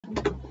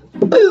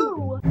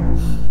Boo!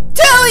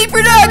 Telly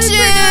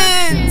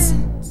Productions!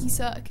 You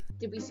suck.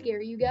 Did we scare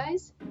you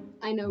guys?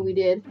 I know we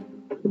did.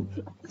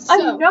 I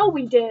know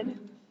we did.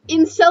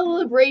 In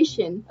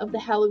celebration of the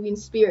Halloween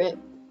spirit,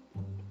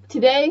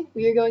 today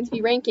we are going to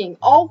be ranking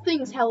all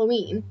things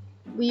Halloween.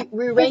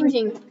 We're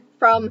ranking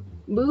from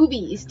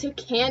movies to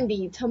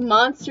candy to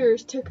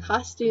monsters to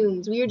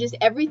costumes. We are just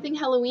everything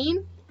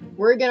Halloween.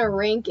 We're gonna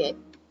rank it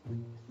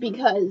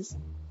because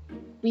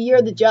we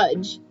are the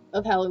judge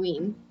of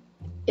Halloween.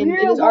 And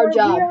it is our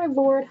job. We are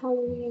Lord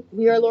Halloween.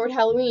 We are Lord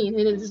Halloween,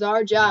 and it is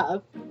our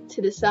job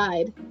to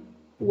decide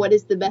what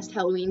is the best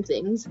Halloween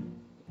things.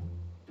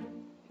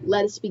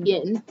 Let us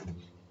begin.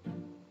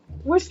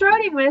 We're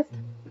starting with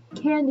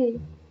candy.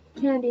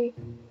 Candy.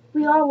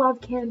 We all love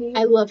candy.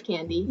 I love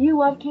candy. You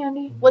love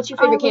candy? What's your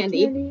favorite I love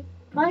candy?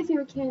 My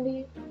favorite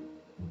candy.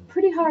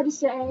 Pretty hard to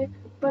say,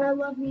 but I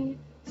love me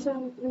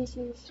some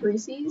Reese's.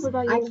 Reese's? What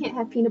about you? I can't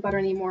have peanut butter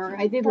anymore.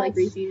 I did like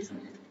Reese's.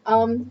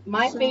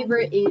 My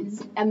favorite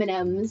is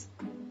M&M's.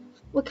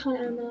 What kind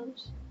of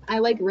M&M's? I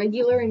like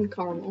regular and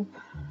caramel.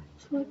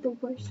 I like the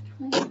worst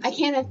kind. I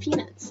can't have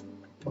peanuts.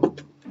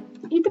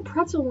 Eat the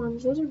pretzel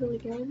ones. Those are really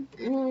good.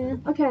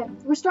 Mm, Okay,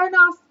 we're starting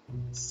off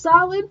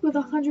solid with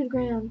 100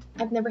 grand.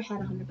 I've never had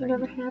 100 You grand.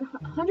 never had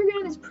 100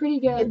 grand is pretty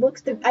good. It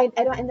looks. I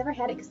never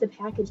had it because the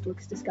package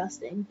looks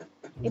disgusting.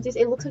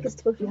 It looks like it's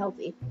supposed to be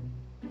healthy.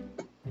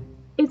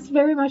 It's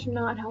very much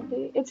not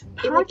healthy. It's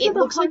packed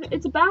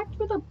it's backed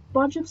with a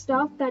bunch of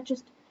stuff that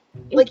just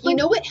Like, you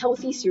know what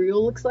healthy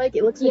cereal looks like?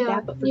 It looks like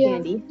that, but for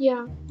candy.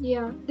 Yeah.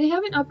 They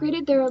haven't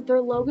upgraded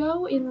their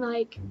logo in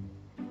like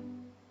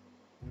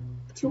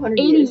 200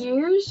 80 years.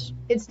 years.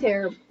 It's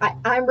terrible.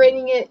 I'm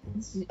rating it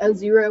a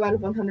 0 out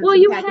of 100 Well,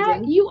 for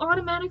packaging. you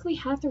automatically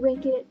have to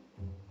rank it.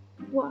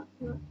 What?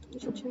 We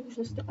should change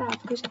this to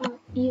F because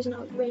E is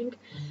not rank.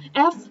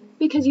 F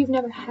because you've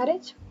never had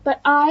it,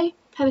 but I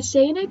have a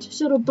say in it,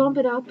 so it'll bump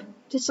it up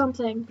to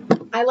something.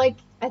 I think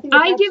the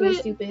packaging is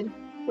stupid.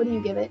 What do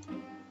you give it?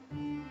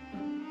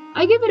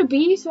 I give it a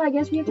B, so I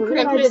guess we have to We're put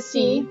gonna it put at it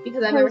C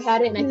because I've never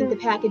had it, and I think know. the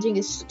packaging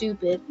is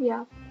stupid.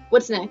 Yeah.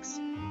 What's next?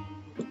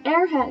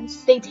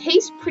 Airheads. They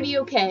taste pretty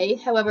okay.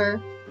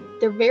 However,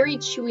 they're very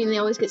chewy and they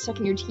always get stuck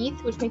in your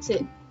teeth, which makes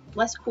it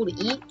less cool to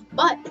eat.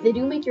 But they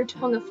do make your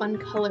tongue a fun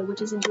color,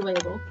 which is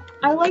enjoyable.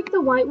 I like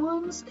the white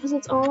ones because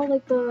it's all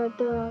like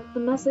the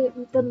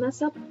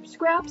mess up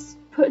scraps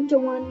put into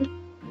one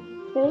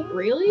thing.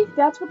 Really?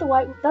 That's what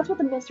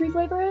the mystery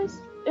flavor is.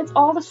 It's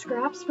all the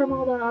scraps from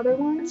all the other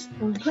ones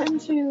put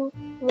into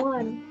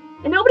one.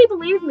 And nobody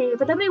believed me,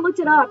 but then they looked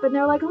it up and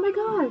they're like, "Oh my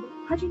god,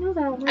 how'd you know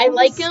that?" I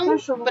like them,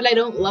 special. but I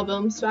don't love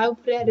them, so I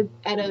would put it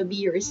at a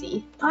B or a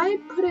C. I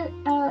put it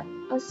at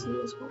a C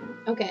as well.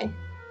 Okay.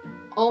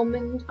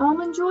 Almond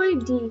Almond Joy,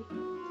 D.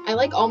 I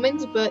like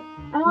almonds, but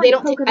I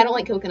don't I don't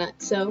like coconut,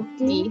 so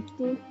D.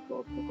 Cool.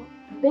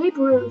 Babe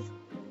Ruth.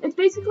 It's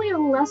basically a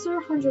lesser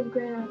 100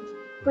 grand,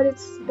 but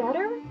it's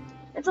better.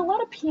 It's a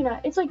lot of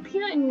peanut. It's like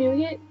peanut and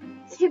nougat.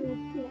 It's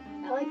hidden peanut.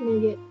 I like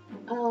nougat.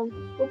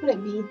 We'll put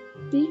it B.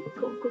 B?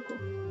 Cool.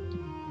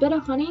 Bit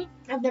of honey.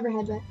 I've never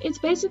had that. It's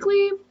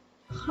basically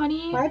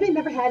honey. Why have I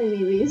never had any of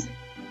these?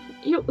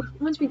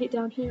 Once we get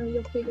down here,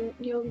 you'll figure it.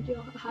 You'll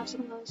have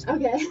some of those.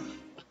 Okay.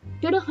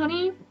 Bit of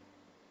honey.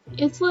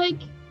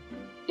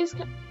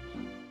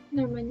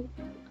 Never mind.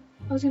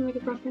 I was gonna make a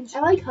reference. I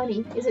like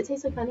honey. Does it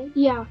taste like honey?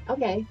 Yeah.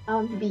 Okay.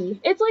 B.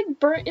 It's like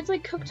burnt. It's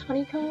like cooked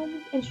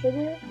honeycomb and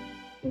sugar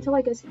into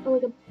like a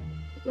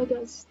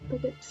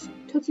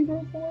Tootsie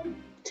Roll form.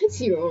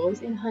 Tootsie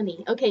Rolls and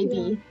honey. Okay,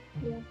 B.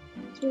 Yeah,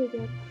 it's really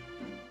good.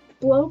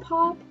 Blow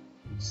Pop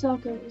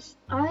suckers.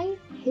 I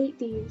hate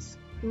these.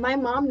 My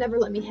mom never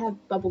let me have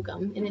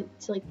bubblegum, and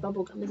it's like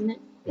bubblegum, isn't it?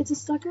 It's a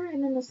sucker,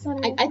 and then the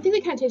center. I think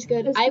it kind of tastes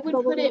good. is I would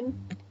put it bubblegum.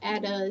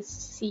 at a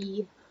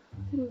C.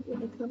 I don't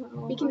like them at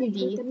all. We can do I hate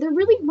D. them. They're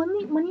really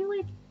when you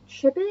like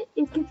chip it,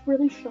 it gets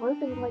really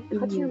sharp and like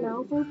cuts your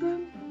mouth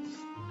open.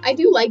 I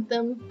do like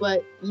them,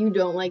 but you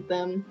don't like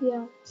them.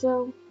 Yeah,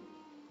 so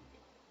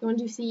You want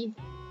to do C?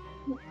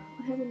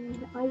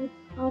 I would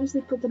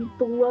honestly put them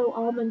below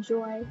Almond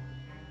Joy.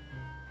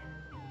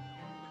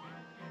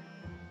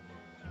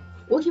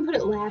 We can put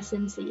it last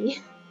in C.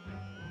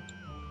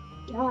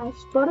 Gosh,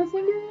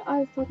 Butterfinger?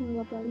 I fucking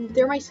love Butterfinger.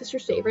 They're my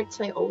sister's favorites,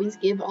 so I always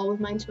give all of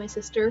mine to my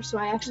sister, so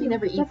I actually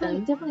never eat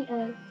them. Definitely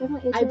A.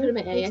 Definitely A. I put them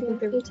at A. I think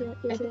they're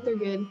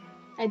good.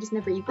 I just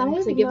never eat them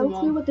because I give them have no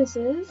clue all what this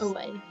is.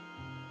 away.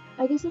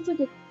 I guess it's like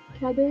a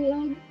Cadbury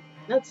egg.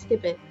 Let's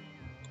skip it.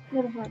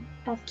 Never had.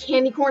 F.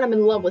 Candy corn. I'm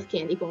in love with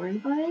candy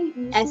corn. I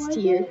used S to like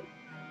tier. it.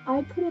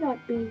 I put it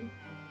at B.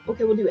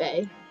 Okay, we'll do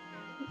A,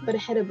 but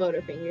ahead of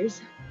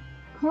Butterfingers.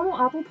 Caramel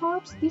apple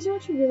pops. These are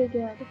actually really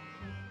good.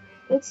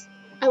 It's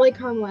I like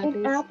caramel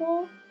an apples.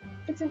 apple.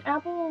 It's an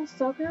apple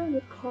sucker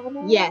with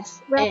caramel.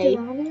 Yes, Wrapped A.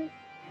 around it.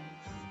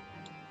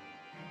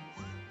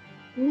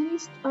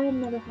 Minis. I have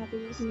never had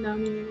these. No,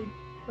 me neither.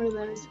 What are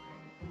those?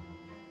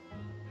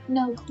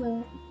 No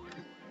clue.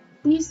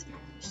 These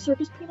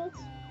circus peanuts.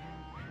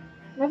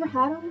 Never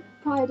had them.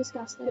 Probably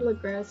disgusting. They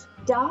look gross.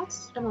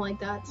 Dots. I don't like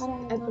dots. I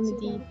don't I know put them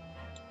dots in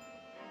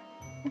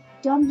D.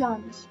 Dum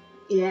Dums.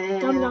 Yeah.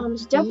 Dum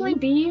Dums. Definitely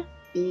B.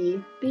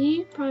 B.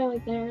 B. Probably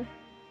like there.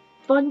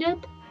 Fun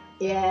Dip.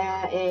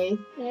 Yeah, A.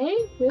 A.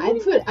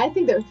 Really? I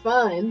think they're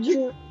fun.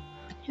 True.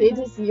 They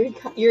just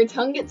your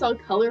tongue gets all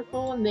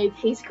colorful and they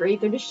taste great.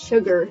 They're just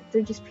sugar.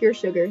 They're just pure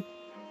sugar.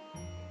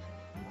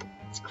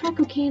 It's crack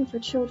cocaine for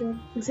children.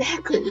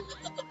 Exactly.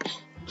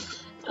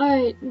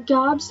 Alright,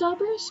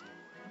 Gobstoppers.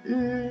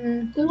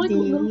 They're like D.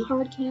 little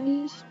hard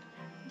candies.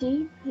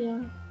 D?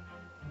 Yeah.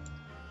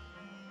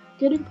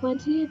 Good and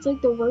Plenty. It's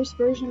like the worst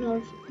version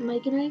of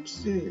Mike and Ike's.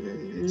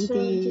 So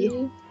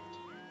D.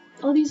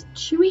 All these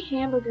chewy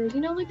hamburgers.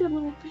 You know, like the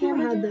little I've never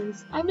hamburger? had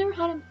those. I've never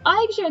had them.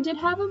 I did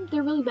have them.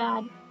 They're really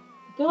bad.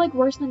 They're like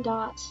worse than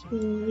Dots.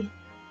 B.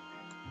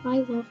 I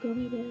love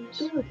gummy bears.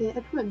 They're okay. I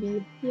put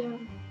B. Yeah.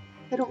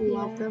 I don't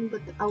love them,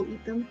 but I'll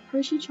eat them.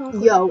 Hershey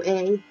chocolate. Yo,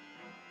 A.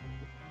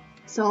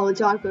 Solid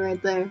chocolate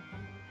right there.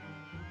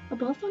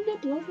 Above Fun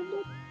Dip? Below Fun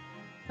Dip?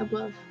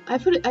 Above. I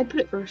put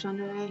it first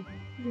under A.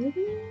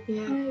 Really?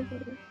 Yeah.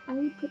 I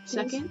would put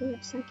Second?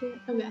 Second.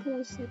 Okay. I'd put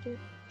it second.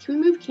 Can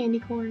we move candy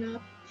corn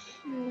up?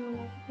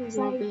 No, because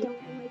Love I it. don't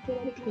like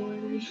it anymore.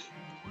 Okay.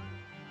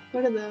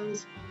 What are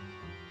those?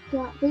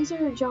 Yeah, these are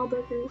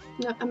jawbreakers.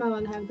 No, I'm not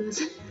allowed to have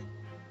those.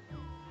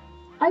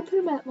 I put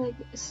them at like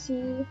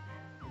C.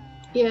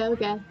 Yeah,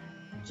 okay.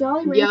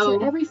 Jolly Rancher, Yo.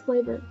 every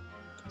flavor.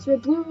 So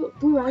blue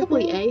raspberry.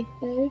 Probably A.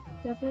 A,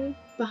 definitely.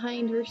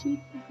 Behind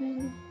Hershey.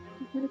 Behind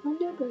a Fun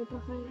Dip or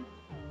behind?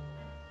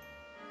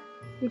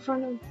 In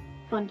front of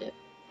Fun Dip.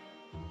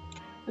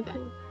 Okay.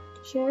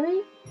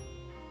 Cherry?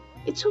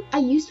 I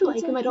used to like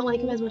It's them. I don't like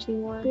them okay. as much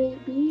anymore.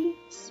 B?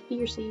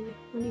 B or C.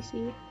 When do you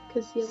C?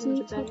 Because the other C, ones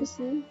are type better. of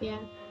C? Yeah.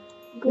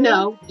 Grape?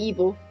 No.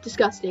 Evil. I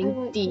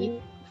Disgusting. like D.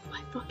 grape.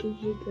 I fucking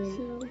hate grape.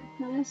 So,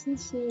 now that's in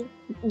C.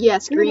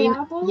 Yes, Good green.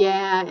 apple?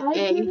 Yeah, I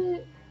A. give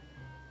it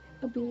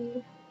a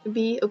B.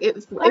 B. Okay, if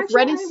Actually,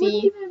 red is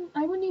C,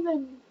 I wouldn't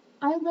even.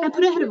 I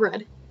put it ahead of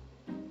red.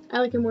 I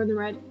like it more than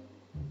red.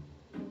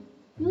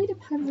 Really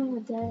depends on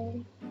the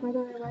day whether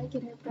I like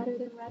it better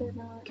than red or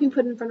not. Can you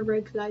put it in front of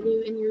red because I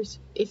do, and yours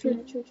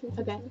iffy? True.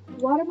 Okay.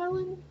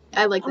 Watermelon,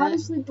 I like that.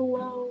 honestly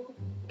below.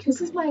 This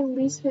is my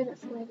least favorite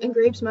flavor. And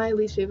grape's my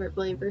least favorite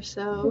flavor, We'll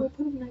so. put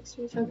them next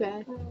to each other.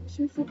 Okay. Should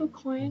we flip a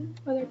coin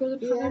whether it goes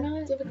in front or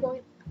not? Flip a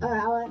coin.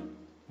 I'll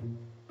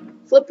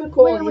flip a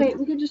coin. Wait,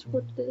 we can just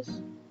flip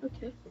this.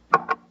 Okay.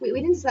 Wait,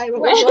 we didn't decide what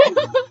Wait. we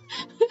want.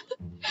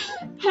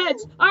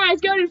 Heads. Alright,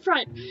 it's going in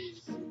front.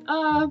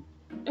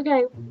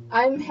 Okay.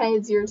 I'm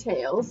heads, you're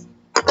tails.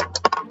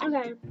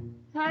 Okay.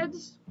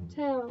 Heads,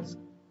 tails.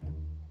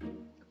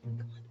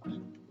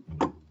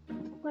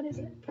 What is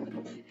it?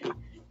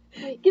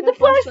 Wait, Get the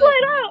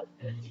flashlight out!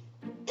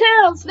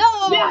 Tails! No!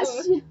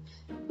 Yes!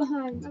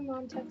 Behind. My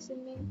mom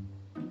texted me.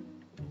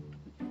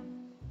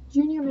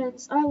 Junior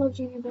Mints. I love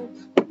Junior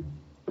Mints.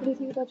 What do you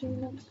think about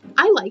Junior Mints?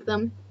 I like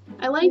them.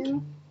 I like.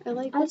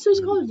 I'd What's those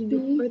say called?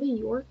 B. Are they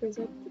York or is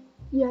that?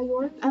 Yeah,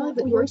 York. I like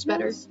the York's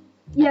better. Mints.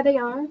 Yeah, they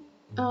are.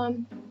 Are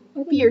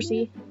they B or B?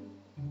 C?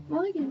 I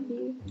like it in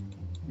B.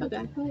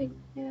 Okay. Like,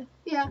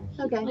 Yeah.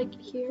 Okay. like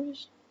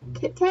here's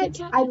Kit Kat.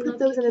 Kat, I I put love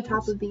those Kit at the top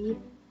Kats. of B.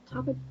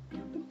 top of B.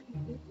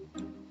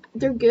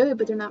 They're good,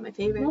 but they're not my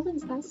favorite.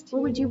 Muffins S tier.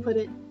 Where would you put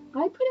it?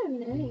 I put it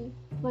in A.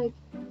 Like,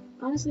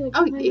 honestly, like.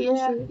 Oh behind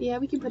yeah, Hershey. yeah.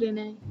 We can put it in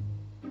A.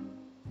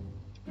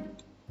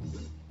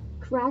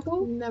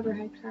 Crackle. Never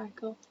had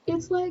crackle.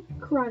 It's like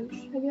Crunch.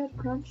 Have you had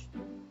Crunch?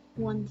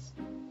 Once.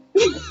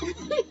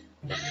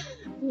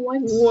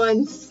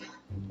 Once.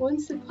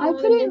 Once upon I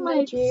put it in my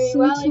like dream C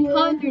while I tier.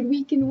 pondered,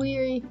 weak and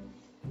weary.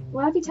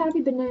 Laffy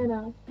Taffy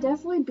Banana.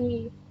 Definitely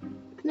B.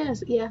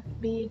 Bananas, yeah,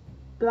 B.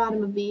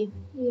 Bottom of B.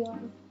 Yeah.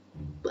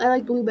 I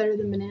like blue better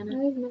than banana.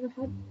 I've never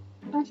had.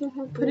 Actually, I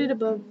have. Put it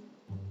above.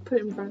 Put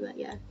it in front of that,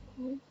 yeah.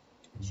 Okay.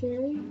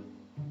 Cherry.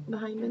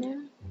 Behind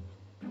banana.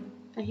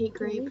 I hate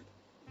grape.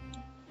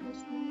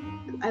 That's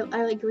fine.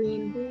 I like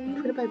green.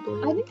 Green. Put it by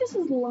blue. I think this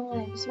is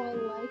lime, so I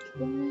like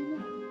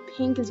lime.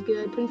 Pink is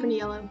good. Put it in front of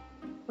yellow.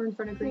 Or in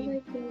front of I green.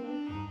 like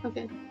yellow.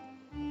 Okay.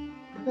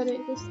 Put it.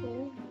 Put this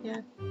there.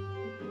 Yeah.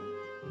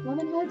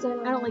 Lemon heads. I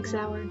I don't like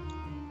sour.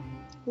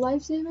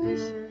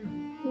 Lifesavers.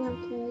 Yeah.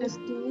 Okay. It's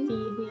D.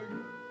 D, yeah.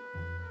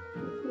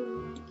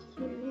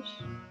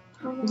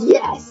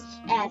 Yes.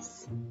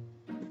 S.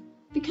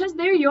 Because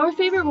they're your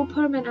favorite, we'll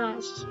put them in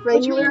S.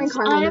 Regular Which and means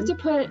caramel. I have to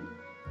put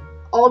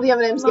All the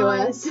M&Ms go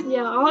mine- S.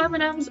 Yeah, all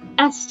M&M's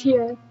S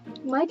tier.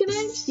 Mike and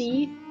Ike's?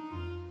 C.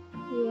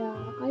 Yeah,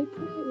 I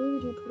put it. Where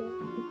would you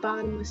put it?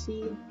 Bottom of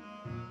C.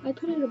 I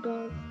put it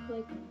above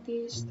like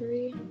these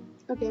three.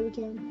 Okay, we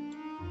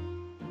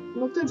can.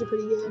 Milk Duds are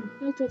pretty good.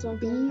 Milk Duds on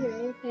B or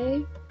A?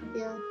 A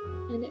Yeah.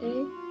 and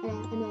A.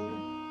 And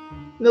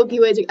A. Milky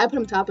Ways, I put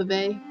them top of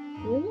A.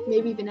 Really?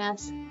 Maybe even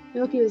S.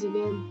 Milky Ways are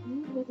good. I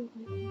don't really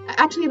like it.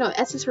 Actually, no,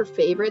 S is her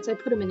favorites. I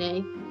put them in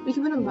A. We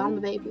can put them bottom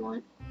of A if you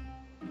want.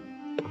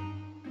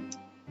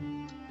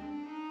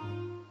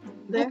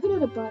 I There? put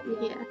it above.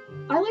 Yeah. Yeah.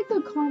 I like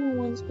the caramel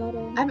ones better.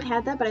 I haven't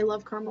had that, but I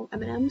love caramel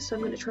M&Ms, so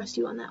I'm going to trust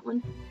you on that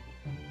one.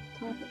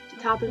 Top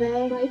Top of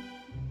A. Right.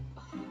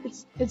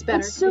 It's better.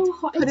 It's so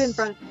hard. Put it in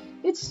front.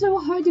 It's so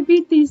hard to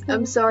beat these I'm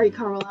things. sorry,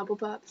 caramel apple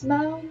pops.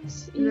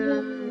 Mounds,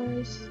 even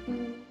worse.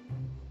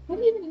 What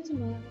even is a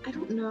mound? I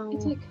don't know.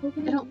 It's like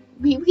coconut.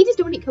 We just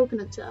don't eat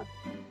coconut stuff.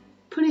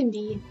 Put in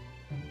D.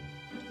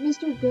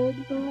 Mr. Good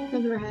bar. I've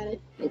never had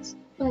it. It's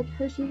like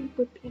Hershey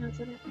with peanuts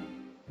in it.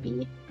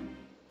 B.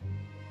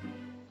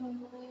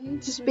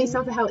 Alright. Just based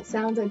off of how it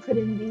sounds, I put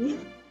in B.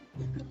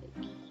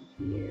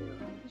 Here.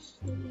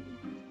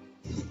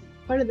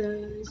 What are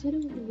those? I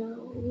don't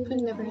know.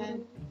 I've never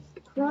had.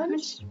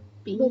 Crunch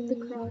B. with the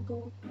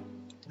crackle.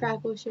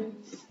 Crackle, sure.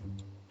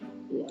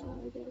 Yeah,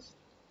 I guess.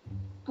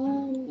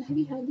 Have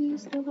you had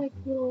these? They're like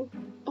little.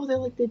 Oh, they're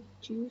like the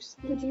juice.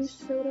 The juice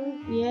soda.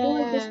 Yeah, They're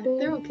like this big.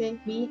 they're okay.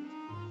 B.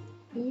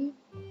 B.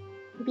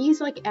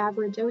 B's like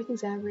average.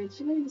 Everything's average.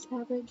 I think it's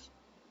average.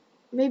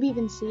 Maybe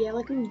even C. I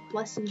like them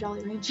less than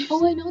Jolly Ranchers.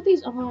 Oh, I know what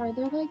these are.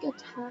 They're like a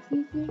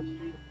taffy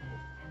thingy.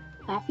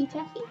 Laffy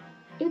Taffy?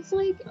 It's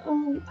like, I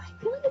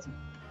feel like it's.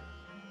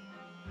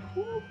 I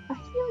don't know. I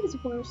feel like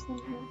it's worse than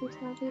Laffy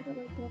Taffy, but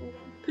like better than.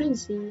 Put in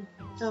C.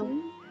 Oh.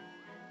 C?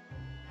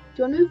 Do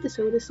you want to move the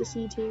sodas to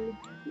C too?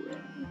 Yeah.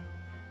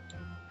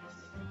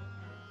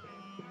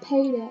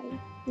 Payday.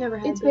 Never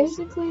had It's those.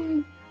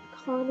 basically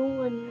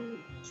caramel and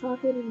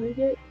chocolate and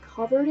nougat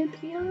covered in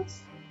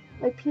peanuts.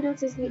 Like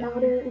peanuts is the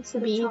outer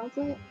instead B. of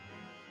chocolate.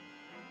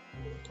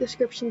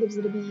 Description gives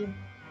it a B.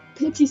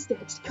 Pixie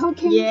sticks,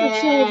 cocaine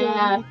for children.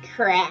 Yeah,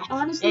 crack.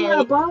 Honestly, A.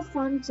 above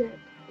fun tip.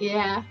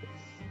 Yeah.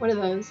 What are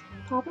those?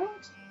 Pop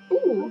Rocks?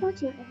 Ooh. Pop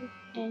Rocks are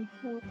A. A.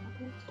 I like Pop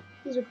Rocks.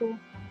 These are cool.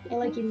 I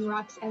like eating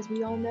rocks, as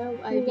we all know. We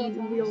I've love eaten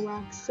rocks. real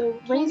rocks, so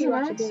candy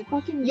rocks are Raisinets, good.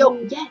 fucking Yo,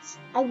 B. yes,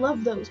 I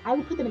love those. I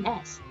would put them in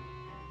S.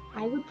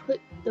 I would put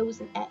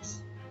those in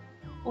S.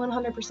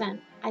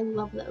 100%. I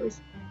love those.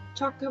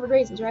 Chocolate covered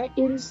raisins, right?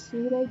 In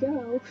C they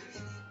go.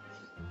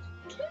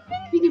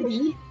 Can we do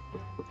B?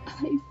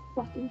 I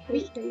fucking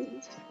hate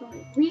raisins.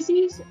 Sorry.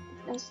 Reese's,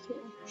 S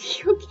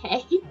tier.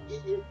 Okay.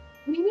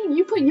 What do you mean?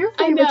 You put your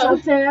I favorites know.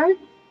 up there.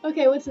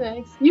 Okay, what's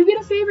next? You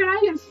get a favorite,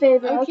 I get a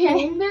favorite. Okay.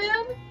 Okay,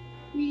 man.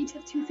 We each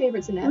have two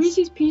favorites in S.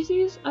 Reese's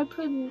Pieces, I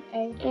put in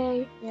A.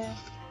 A. Yeah.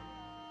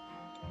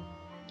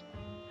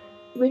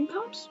 Ring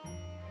Pops,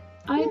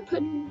 I Yeah. put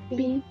in B.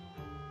 B.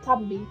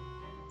 Top of B.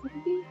 Top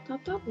of B?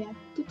 Top top? Yeah.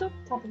 Tip top?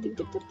 Top of B.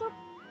 Tip tip top?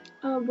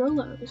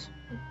 Rolos.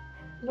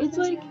 What It's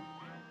are those like again?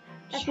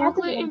 I've had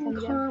chocolate them one and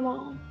time, yeah.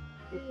 caramel.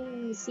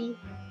 C.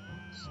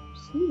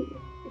 C.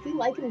 If we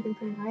like them, we can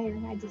put them higher.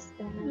 I just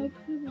don't I know.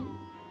 put in.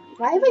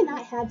 Why have I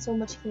not had so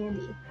much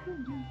candy? I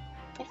don't know.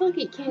 I feel like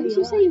I eat candy Didn't a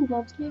you lot. say you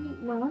loved candy?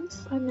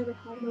 Once? I've never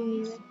had Me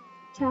one. neither.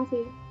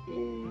 Taffy.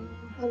 Mm,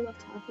 I love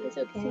taffy. It's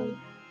okay. So,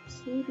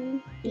 C,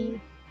 B,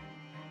 B.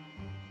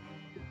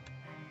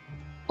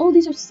 Oh,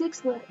 these are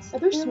sixlets. Are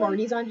there They're like-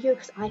 Smarties on here?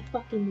 Because I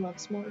fucking love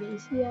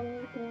Smarties. Yeah, they're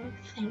like that.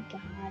 Thank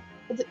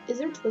God. Is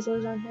there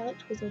Twizzlers on here? I like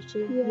Twizzlers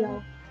too. Yeah.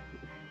 Yo.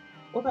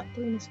 What about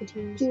Three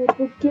Musketeers? Dude,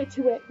 we'll get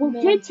to it. We'll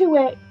Man. get to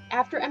it.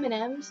 After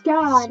M&M's,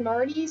 God.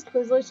 Smarties,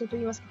 Twizzlers, and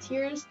Three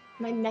Musketeers,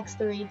 my next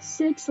three.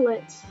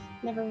 Sixlets.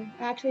 Never.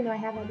 Actually, no, I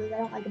have had those. I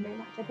don't like them very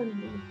much. I put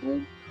them in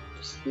B.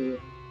 C.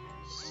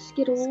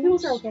 Skittles.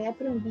 Skittles are okay. I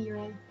put them in B or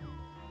A.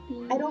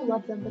 B. I don't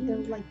love them, but they're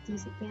like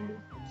decent candy.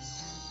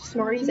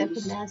 Smarties, I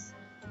put in S.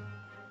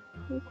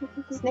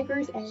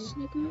 Snickers, A.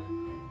 Snickers.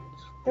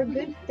 They're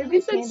good. They're I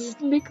good said candy.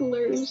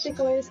 Snicklers.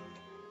 Sticklers.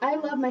 I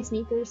love my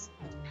sneakers.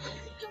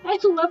 I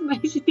love my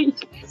sneakers.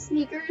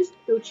 Sneakers,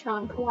 go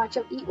chomp. Watch,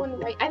 I'll eat one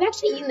right. I've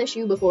actually eaten the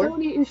shoe before.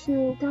 Don't eat your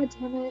shoe. God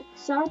damn it.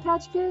 Sour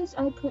Patch Kids,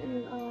 I put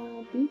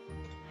in B.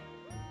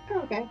 Oh,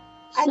 okay.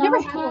 I've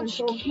never had one Patch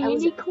until I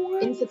was Candy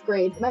Corn. in 5th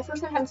grade. My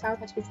first time having Sour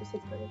Patch Kids was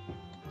 5th grade.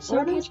 Sour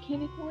Orange? Patch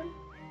Candy Corn.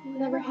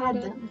 Never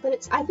had them, but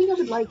it's. I think I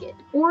would like it.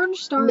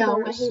 Orange Starburst.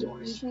 No, I hate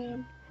orange.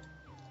 Same.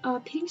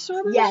 Pink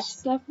Starburst.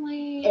 Yes.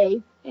 Definitely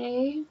A.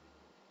 A.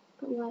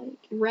 But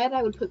like. Red,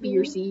 I would put B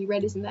or C.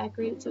 Red isn't that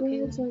great. It's okay.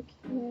 It's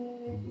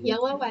okay.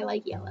 Yellow, I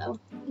like yellow.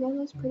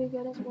 Yellow's pretty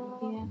good as well.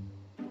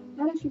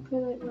 Yeah. I'd actually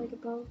put it like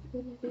above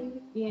in B.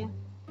 Yeah.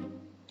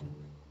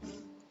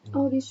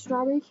 Oh, these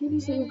strawberry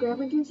candies that your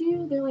grandma gives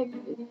you, they're like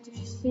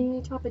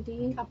C, top of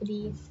D. Top of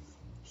D.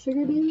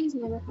 Sugar babies,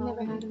 never had.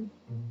 Never had them.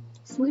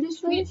 Swedish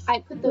Fish, I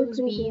put they're those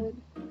pretty B.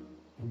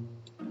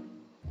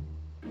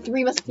 good.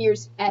 Three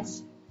Musketeers,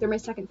 S. They're my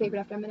second favorite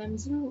after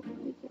M&M's. I don't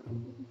like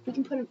them. We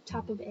can put them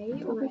top of A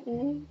Top or of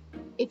A.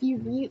 if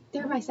you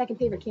they're my second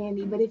favorite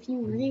candy, but if you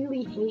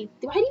really hate,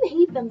 why do you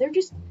hate them? They're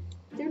just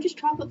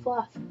chocolate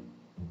fluff.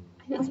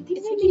 I think they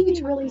it's used making to it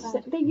be really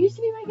chocolate. they used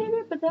to be my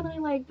favorite, but then I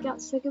like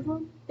got sick of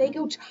them. They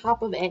go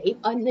top of A,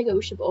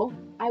 unnegotiable.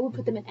 I would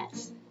put them in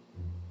S.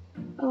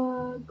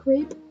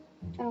 Grape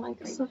I don't like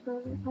grape.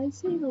 sucker. I'd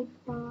say like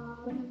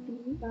bottom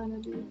B. Banana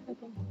B.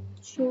 Okay.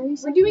 Cherry We're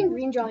sucker. doing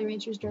green Jolly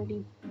Ranchers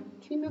dirty.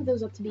 Can we move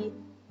those up to B?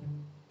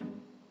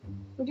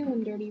 We're doing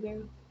them dirty,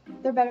 bro.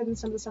 They're better than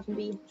some of the stuff in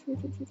B.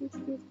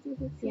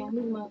 Yeah,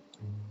 move them up.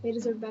 They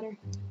deserve better.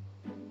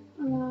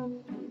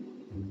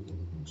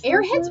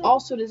 Airheads chocolate.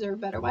 also deserve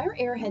better. Why are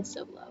Airheads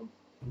so low?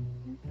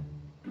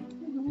 I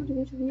don't know, do we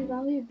have to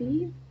reevaluate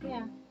B?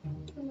 Yeah.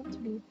 Put them up to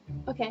B.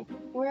 Okay,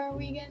 where are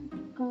we again?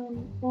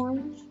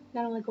 Orange.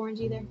 I don't like orange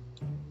either.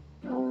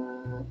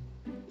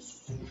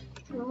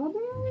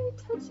 Strawberry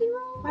Tootsie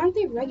Roll? Why aren't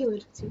they regular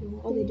Tootsie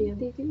Roll? Oh, they do.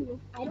 They do.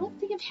 I don't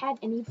think I've had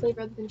any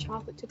flavor other than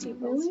chocolate Tootsie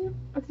Rolls. Really?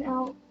 Okay,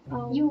 I'll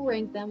You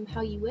rank them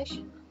how you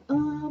wish.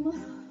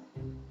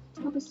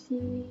 top of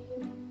C,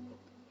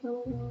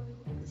 yellow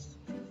ones.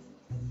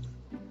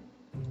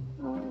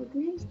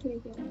 Green's pretty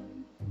good.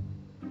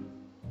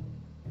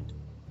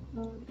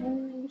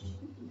 Orange,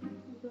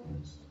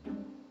 rose.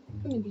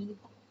 I'm a D.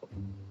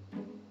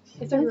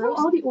 If I they're like how gross,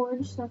 all the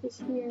orange stuff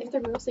is here. if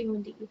they're gross, they go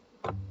in D.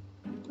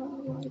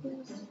 Well, I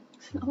guess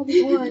all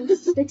the orange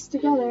sticks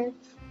together.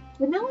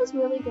 Vanilla's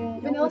really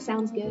good. Vanilla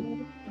sounds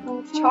good.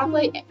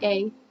 Chocolate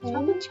A.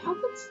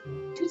 Chocolates.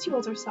 Tootsie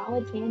Rolls are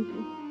solid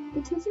candy.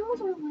 The Tootsie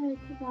Rolls aren't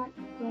like that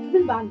Even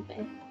great. bottom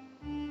A.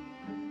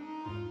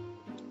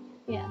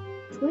 Yeah.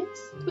 Twix?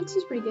 Twix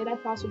is pretty good.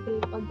 I'd also put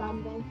it like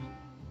bottom A.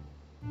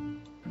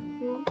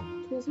 Yeah.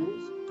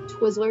 Twizzlers?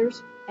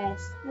 Twizzlers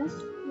S. Yes.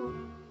 Well,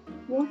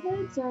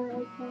 Warheads are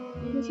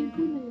okay. Does it put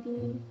them in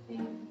D?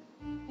 Yeah.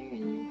 They're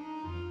in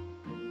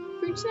there.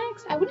 Fruit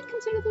snacks. I wouldn't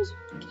consider those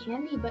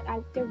candy, but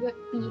they're good.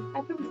 B.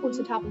 I put them towards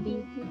the top of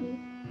B.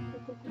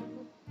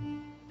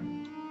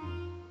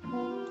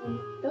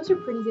 Those are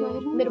pretty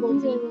good. Middle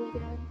of These are B. really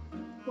good.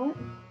 What?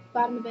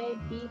 Bottom of A.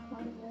 B.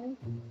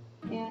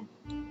 Yeah.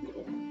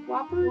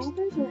 Whoppers.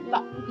 Whoppers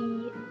are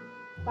B.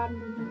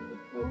 Bottom of B.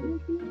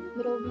 B.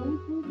 Middle of B.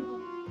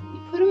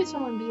 You put them at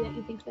somewhere in B that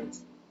you think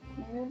fits.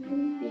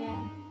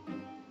 Yeah.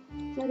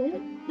 Is that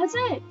it? That's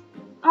it!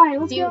 Alright,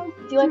 let's go.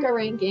 Do you like our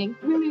ranking?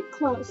 Really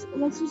close.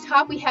 Let's just.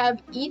 Top, we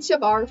have each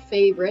of our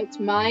favorites.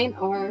 Mine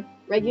are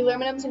regular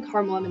M&Ms and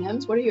caramel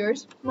M&Ms. What are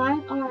yours?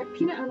 Mine are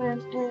peanut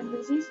M&Ms and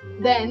Reese's.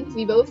 Then,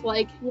 we both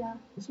like Yeah.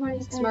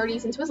 Smarties.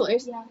 Smarties and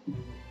Twizzlers. Yeah.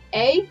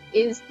 A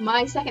is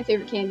my second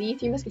favorite candy,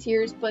 Three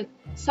Musketeers, but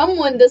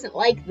someone doesn't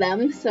like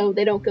them, so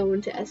they don't go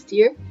into S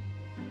tier.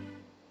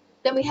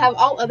 Then we have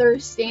all other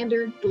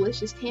standard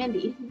delicious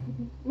candy.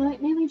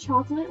 Mainly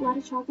chocolate, a lot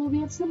of chocolate. We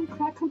have some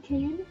crack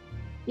cocaine.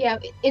 Yeah,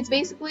 it's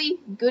basically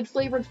good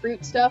flavored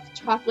fruit stuff,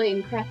 chocolate,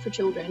 and crack for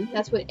children.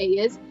 That's what A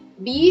is.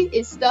 B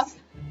is stuff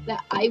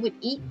that I would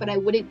eat, but I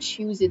wouldn't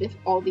choose it if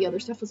all the other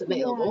stuff was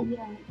available.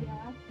 Yeah.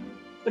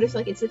 But if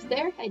it's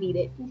there, I'd eat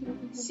it.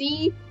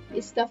 C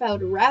is stuff I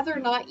would rather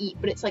not eat,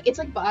 but it's like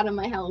bottom of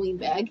my Halloween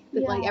bag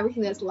with like Yeah.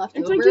 everything that's left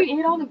It's over. like you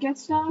ate all the good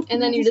stuff,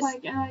 And then you're just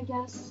like, I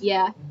guess.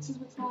 Yeah. This is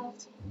what's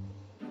left.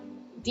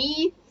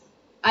 D,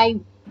 I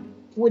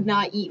would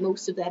not eat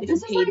most of that if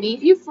This you is paid like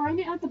me. you find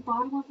it at the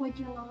bottom of like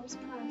your mom's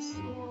purse,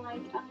 and you're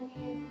like,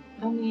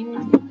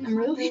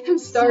 I'm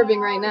starving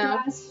right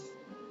now. Yes.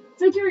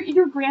 It's like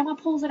your grandma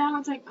pulls it out, and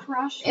it's like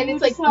crushed, And you're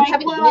it's like just you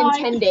haven't eaten in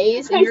like, 10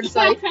 days, and you're just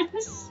like,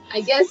 yes.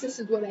 I guess this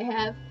is what I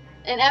have.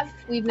 And F,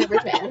 we've never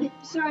had.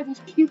 Sorry,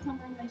 there's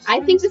cucumber in my I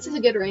think this shirt. is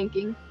a good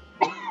ranking.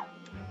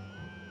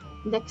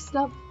 Next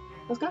up,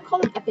 I was gonna call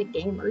them Epic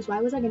Gamers.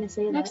 Why was I gonna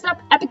say that? Next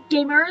up, Epic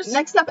Gamers.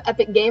 Next up,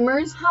 Epic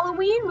Gamers.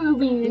 Halloween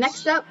movies.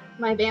 Next up,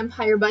 my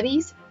vampire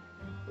buddies.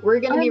 We're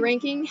gonna be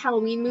ranking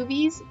Halloween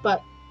movies,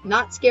 but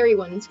not scary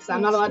ones, because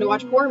I'm not allowed to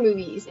watch horror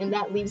movies, and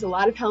that leaves a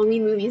lot of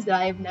Halloween movies that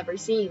I have never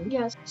seen.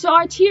 Yes. So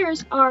our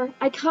tiers are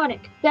iconic,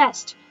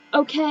 best,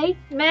 okay,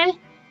 meh,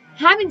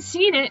 haven't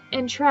seen it,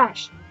 and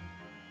trash.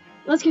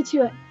 Let's get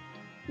to it.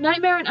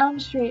 Nightmare on Elm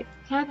Street.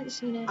 Haven't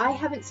seen it. I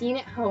haven't seen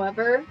it,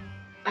 however,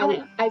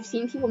 I've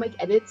seen people make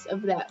edits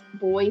of that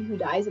boy who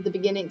dies at the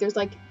beginning. There's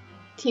like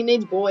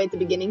teenage boy at the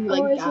beginning who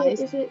like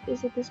dies. Is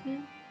it this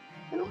man?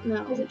 I don't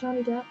know. Is it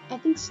Johnny Depp? I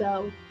think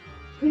so.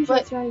 Pretty sure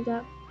But- it's Johnny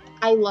Depp.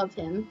 I love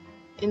him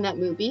in that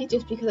movie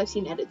just because I've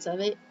seen edits of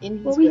it, and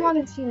he's Well, we great.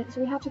 haven't seen it, so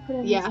we have to put it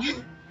in Yeah. this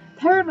tier.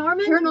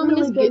 Paranorman Paranorman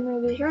is really good.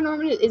 movie.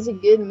 Paranorman is a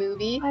good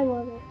movie. I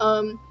love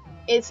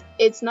it.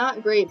 It's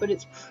not great, but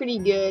it's pretty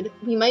good.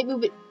 We might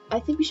move it. I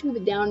think we should move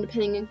it down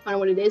depending on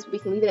what it is, but we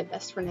can leave it at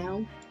best for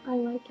now. I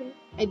like it.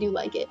 I do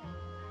like it.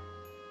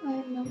 I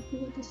have no clue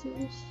what this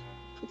is.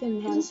 Put it in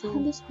Is haven't this seen it.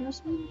 Headless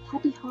Horseman?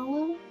 Happy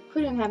Hollow?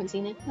 Put it in haven't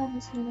seen it. I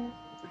haven't seen it.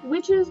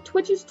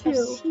 Twitches 2. I've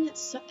seen it.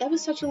 That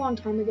was such a long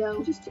time ago.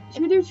 Twitches 2.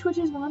 Should we do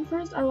Twitches 1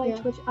 first? I like Yeah.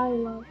 Twitch. I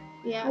love.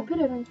 Yeah. I put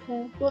it on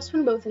okay. Well, let's put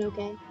them both in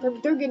okay.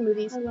 They're good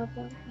movies. I love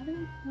them. I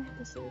don't know what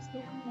this is.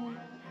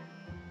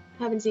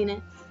 Haven't seen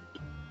it.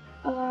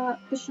 The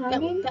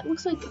Shining? That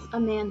looks like a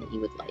man that you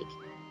would like.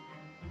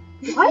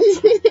 What?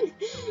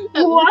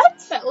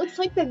 What? That looks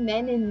like the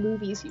men in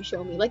movies you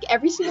show me. Like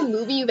every single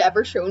movie you've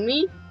ever shown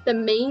me, the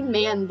main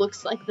man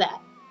looks like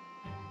that.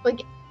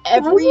 Like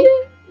every Does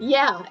it?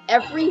 yeah,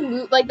 every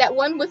like that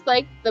one with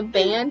like the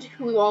band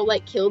who all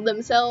like killed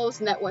themselves,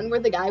 and that one where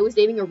the guy was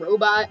dating a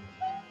robot.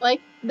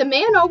 Like the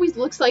man always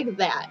looks like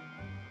that.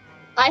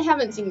 I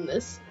haven't seen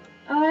this.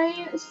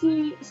 I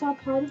saw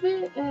part of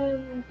it,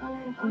 and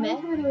I Meh?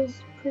 heard it was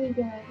pretty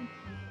good.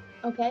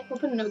 Okay, we'll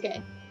put an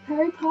okay.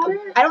 Harry Potter?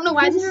 I don't know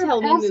why this is a Prisoner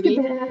of Halloween movie.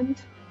 Azkaban.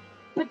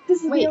 But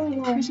this is Wait, the only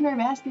one. Prisoner of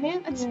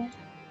Azkaban? That's Yeah.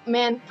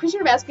 Man,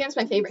 Prisoner of Azkaban is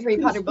my favorite Harry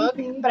Pretty Potter book,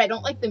 spooky. but I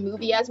don't like the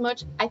movie as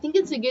much. I think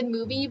it's a good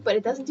movie, but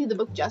it doesn't do the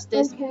book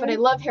justice. Okay. But I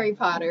love Harry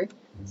Potter.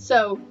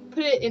 So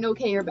put it in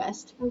okay or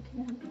best.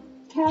 Okay.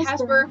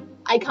 Casper,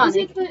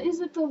 iconic.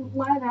 Is it the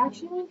live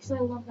action one? Because I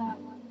love that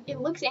one. It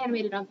looks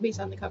animated based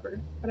on the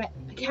cover, but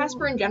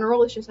Casper in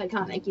general is just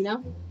iconic, you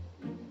know?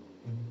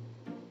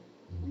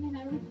 I mean,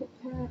 I would put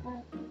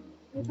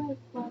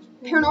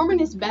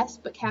Paranorman is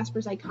best, but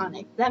Casper's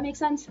iconic. Does that make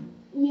sense?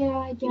 Yeah,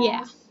 I guess.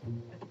 Yeah.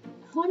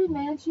 Haunted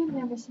Mansion,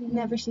 never seen it.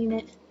 Never seen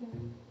it.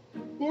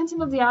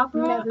 Phantom of the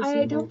Opera, Never I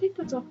seen don't it. think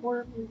that's a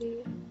horror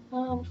movie.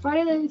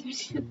 Friday the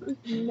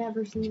 13th.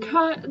 Never seen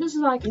it. This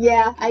is like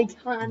Yeah,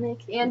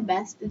 iconic and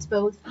best. It's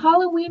both.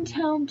 Halloween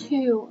Town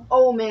 2.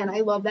 Oh man, I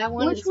love that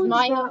one. Which It's one's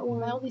that one?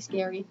 mildly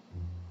scary.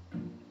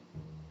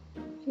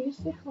 Did you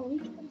say Halloween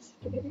Town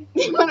scary?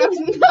 When I was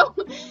no,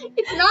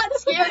 it's not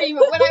scary.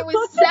 But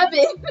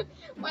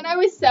when I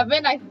was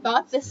 7, I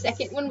thought the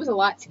second one was a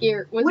lot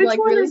scary. Which like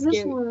one really is this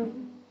scary.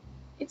 one?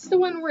 It's the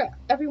one where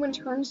everyone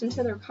turns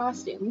into their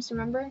costumes.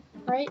 Remember,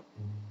 right?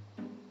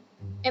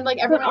 And like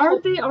But everyone.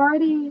 aren't they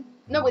already?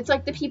 No, it's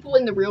like the people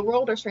in the real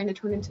world are starting to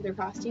turn into their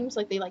costumes.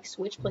 Like they like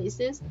switch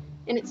places,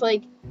 and it's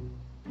like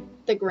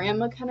the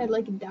grandma kind of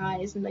like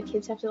dies, and the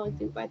kids have to like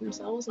do it by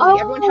themselves. And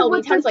like, everyone in Halloween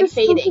with, Town's like, like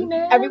the spooky fading.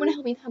 man? Everyone in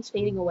Halloween Town's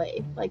fading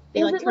away. Like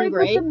they Is like it turn like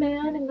gray. with the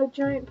man and the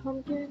giant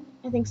pumpkin?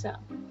 I think so.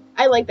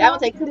 I like that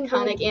one's like Pretty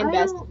iconic good. and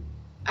best.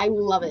 I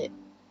love it.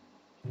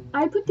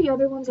 I put the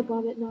other ones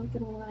above it, not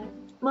gonna lie.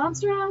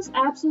 Monster House,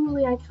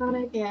 absolutely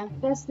iconic. Yeah.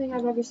 Best thing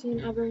I've ever seen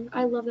ever.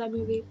 I love that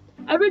movie.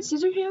 Edward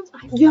Scissorhands,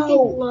 I Yo,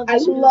 fucking love I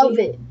this love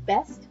movie. it.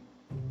 Best.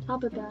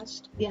 Top of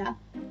best. Yeah.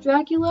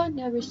 Dracula,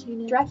 never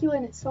seen it. Dracula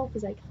in itself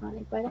is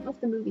iconic, but I don't know if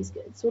the movie's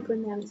good, so we'll put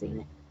it in haven't seen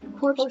it.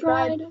 Corpse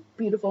Bride,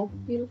 Beautiful.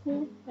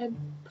 beautiful. I'd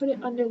put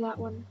it under that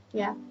one.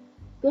 Yeah.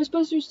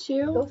 Ghostbusters 2,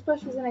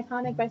 Ghostbusters is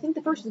iconic, but I think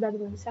the first is better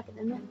than the second,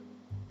 isn't it?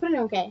 Put it in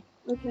okay.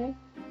 okay.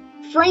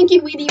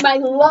 Frankenweenie, my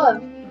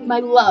love. My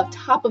love.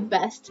 Top of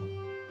best.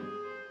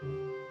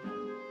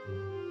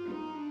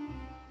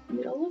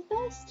 Middle of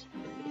best?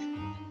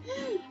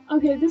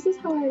 Okay, this is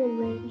how I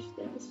arranged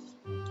this.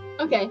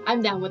 Okay,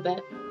 I'm down with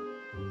that.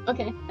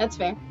 Okay, that's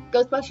fair.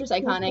 Ghostbusters,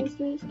 iconic.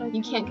 Ghostbusters,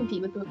 You can't iconic.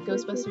 compete with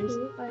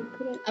Ghostbusters. I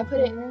put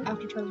it it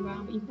after Charlie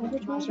Brown, but you can put After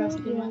it Monster House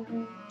if you want.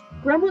 yeah.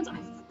 Gremlins, I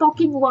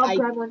fucking love I-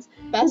 Gremlins.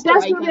 Best The or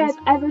best movie icons?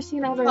 I've ever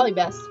seen ever. Probably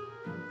best.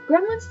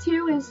 Gremlins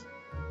 2 is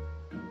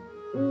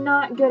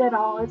not good at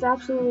all. It's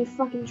absolutely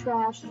fucking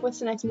trash. What's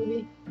the next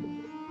movie?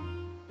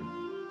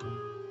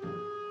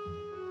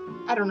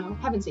 I don't know.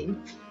 Haven't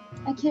seen.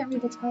 I can't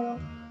read the title.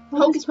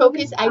 Hocus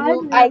Pocus. I I've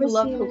love never Hocus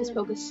seen it.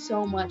 Pocus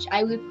so much.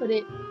 I would put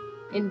it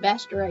in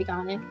best or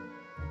iconic.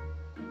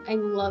 I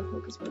love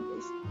Hocus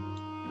Pocus.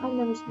 I've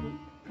never seen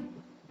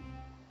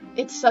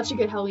It's such a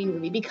good Halloween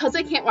movie because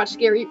I can't watch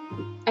scary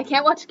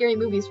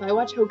movies, so I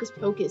watch Hocus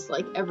Pocus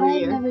like it. every I've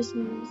year. never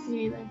seen this.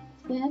 Me either.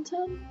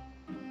 Phantom?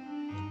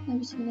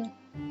 Never seen it.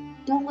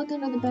 Don't Look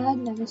Under the Bed?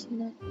 Never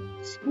seen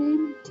it.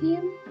 Scream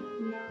Team?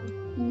 No.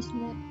 Never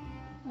seen it.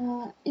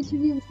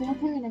 Interview with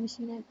Vampire? Never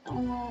seen it.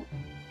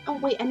 Oh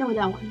wait, I know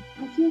that one.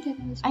 I feel like I've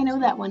never seen I know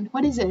that one.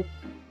 What is it?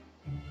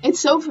 It's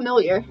so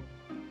familiar.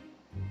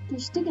 They're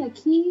sticking a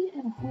key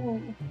in a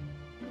hole.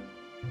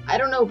 I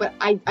don't know, but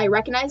I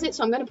recognize it,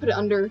 so I'm gonna put it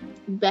under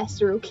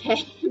best or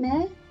okay.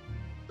 Meh?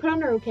 Put it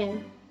under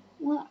okay.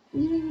 Well,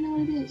 you don't even know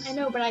what it is. I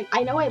know, but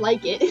I know I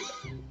like it.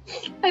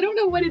 I don't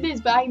know what it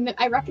is, but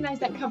I recognize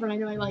that cover and I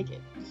know I like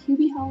it.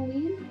 Hubie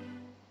Halloween?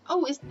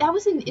 Oh, isn't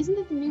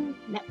it the new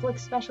Netflix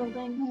special I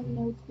thing? have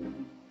no clue.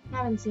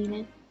 Haven't seen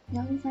it.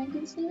 Young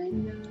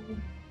Frankenstein? No.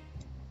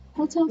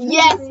 Hotel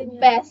Yes, Transylvania.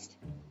 best.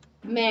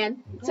 Man,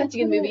 I such a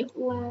good put movie. it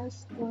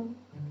Last one.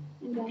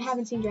 And I best.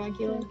 haven't seen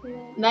Dracula.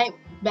 Dracula. Night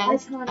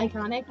best. Iconic.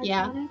 Iconic.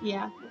 Yeah, Iconic?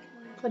 yeah.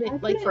 Iconic. Put I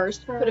it like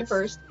first. Put it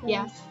first.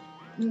 Yeah.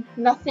 First.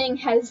 Nothing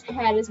has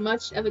had as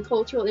much of a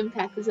cultural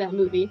impact as that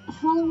movie.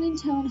 Halloween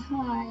Town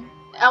High.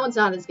 That one's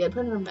not as good.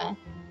 Put it in bed.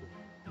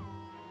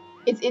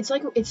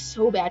 It's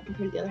so bad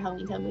compared to the other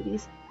Halloween Town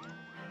movies.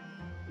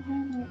 I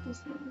don't know what this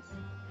is.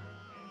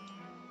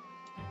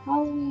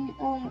 Halloween,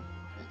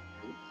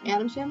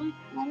 Addams Family.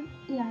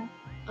 yeah,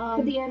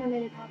 Um, the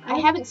animated one. I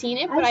haven't seen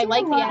it, but I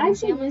like the I've Addams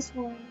seen Family. this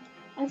one.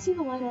 I've seen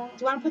the live action.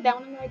 Do you want to put that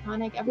one under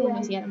iconic? Everyone Yeah.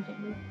 knows the Addams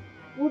Family.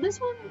 Well, this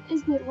one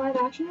is the live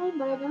action one,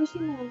 but I've never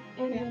seen the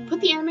Yeah. animated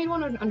Put the animated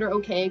one under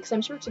okay, because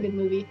I'm sure it's a good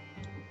movie.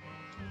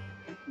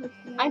 one.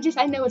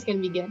 I know it's gonna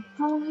be good.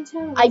 Halloween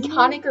Town.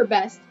 Iconic or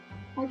best?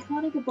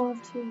 Iconic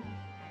above too.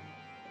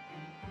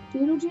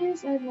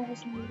 Beetlejuice? I've never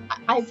seen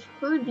Beetlejuice. I've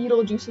heard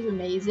Beetlejuice is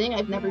amazing.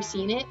 I've never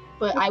seen it,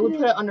 but I would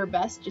put it under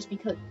best just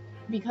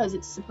because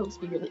it's supposed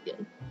to be really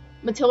good.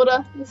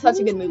 Matilda, It's such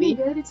a good pretty movie.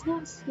 Good. It's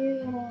not scary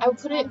at all. I would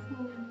It's put not it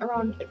fun.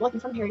 Around like in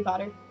front of Harry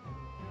Potter.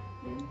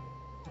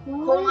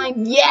 Well,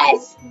 Coraline,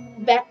 yes.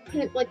 iconic. Put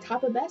it like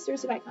top of best, or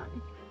is it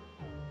iconic?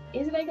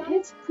 Is it iconic?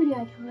 It's pretty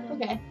iconic.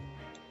 Okay.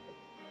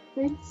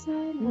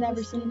 Frankenstein?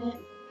 Never seen it.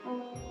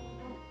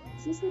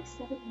 Is this like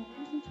 7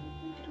 movies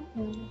or something? I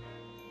don't know.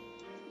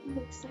 It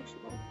looks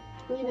sexual.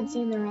 We haven't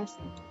seen the rest.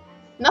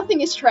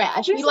 Nothing is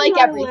trash. This We is like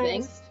our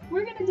everything. list.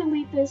 We're gonna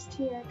delete this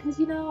tier because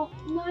you know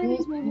none of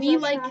these movies We are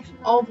like trash in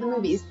all our of the house.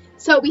 movies.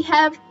 So we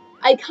have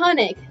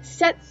iconic.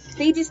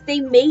 They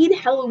made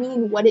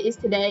Halloween what it is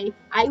today.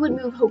 I would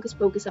move Hocus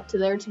Pocus up to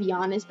there, to be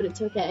honest, but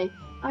it's okay.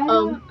 I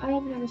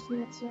have never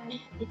seen it, so.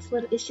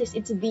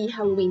 It's the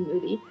Halloween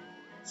movie.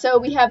 So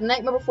we have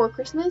Nightmare Before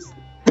Christmas,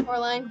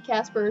 Coraline,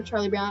 Casper,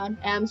 Charlie Brown,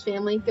 Addams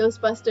Family,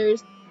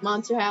 Ghostbusters,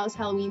 Monster House,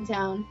 Halloween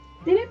Town.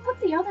 They didn't put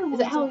the other ones. Is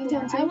it Halloween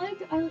Town too? I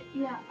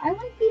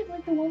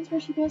like the ones where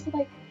she goes to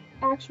like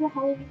actual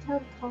Halloween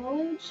Town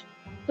college.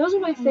 Those are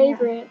my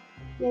favorite.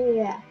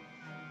 Yeah.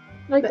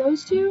 Like But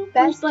those two.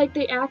 best- Like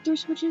the actor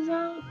switches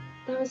out.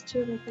 That was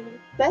two of my favorite.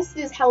 Best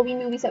is Halloween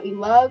movies that we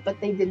love, but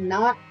they did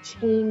not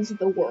change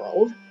the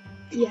world.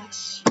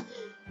 Yes.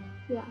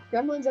 Yeah.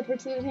 Gremlins, Edward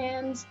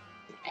Scissorhands.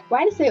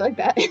 Why did I say it like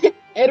that?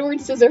 Edward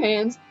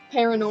Scissorhands,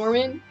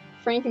 Paranorman,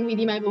 Frank and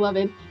Weedy My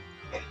Beloved,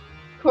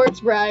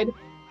 Corpse Bride,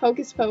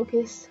 Hocus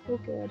Pocus, oh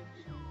good,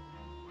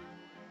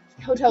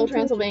 Hotel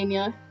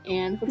Transylvania,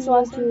 and what's the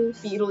last one?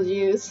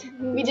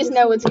 Beetlejuice. We just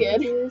know it's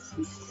good.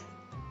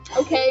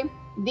 Okay,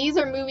 these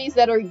are movies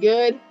that are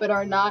good, but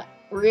are not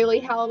really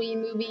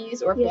Halloween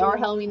movies, or if they are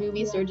Halloween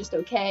movies, they're just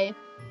okay.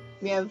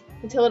 We have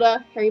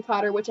Matilda, Harry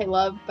Potter, which I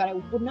love, but I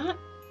would not.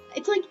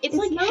 It's like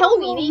not Halloween-y.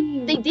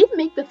 Halloween. They did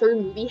make the third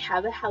movie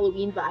have a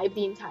Halloween vibe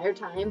the entire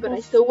time, but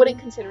I still wouldn't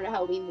consider it a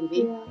Halloween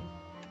movie. Yeah.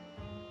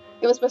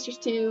 Ghostbusters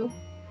 2,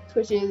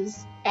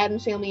 Twitches,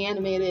 Addams Family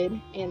Animated,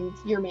 and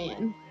Your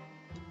Man.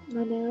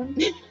 My man.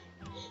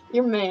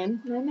 Your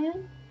Man. My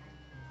man.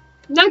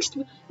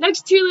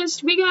 Next tier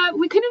list, we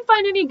couldn't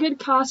find any good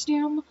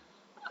costume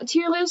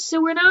tier list,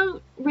 so we're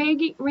now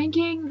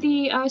ranking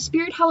the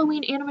Spirit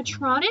Halloween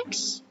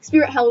animatronics.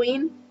 Spirit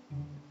Halloween.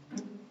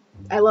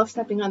 I love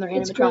stepping on their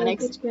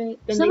animatronics. It's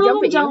great. Then Some they of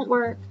jump them at you. don't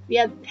work.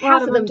 Yeah,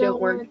 half of them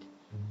don't work.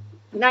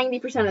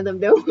 90% of them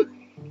don't work.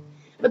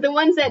 But the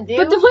ones that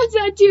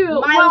do,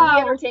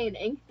 mildly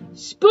entertaining.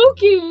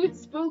 Spooky.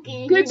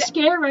 Spooky. Good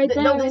scare right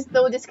there.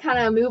 They'll just kind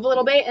of move a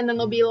little bit, and then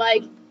they'll be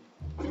like,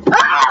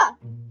 ah!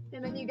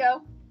 And then you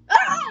go,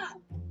 ah!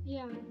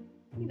 Yeah.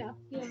 You know.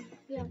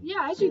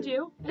 Yeah, as you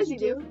do. As you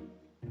do.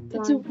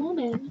 It's a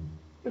woman.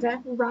 What's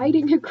that?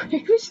 Riding a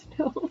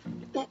gravestone.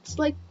 That's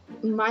like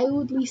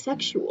mildly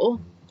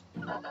sexual.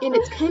 And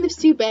it's kind of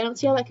stupid. I don't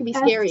see how that could be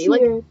scary. F-tier.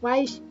 Like,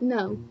 why?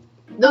 No.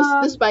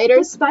 The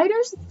spiders. The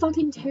spiders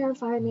fucking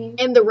terrify me.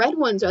 And the red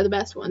ones are the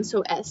best ones,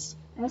 so S.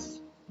 S.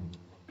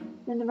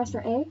 Then the rest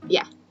are A?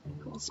 Yeah.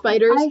 Cool.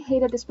 Spiders. I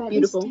hated the spiders.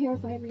 Beautiful. They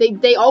terrify me.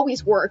 They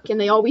always work, and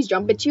they always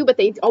jump at you, but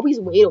they always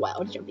wait a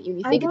while to jump at you.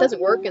 And you think it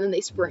doesn't work, and then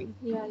they spring.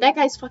 Yeah. That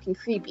guy's fucking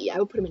creepy. I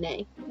would put him in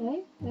A.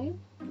 A?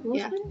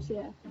 Yeah. Spiders?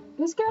 Yeah.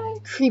 This guy?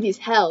 Creepy as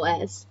hell,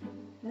 S.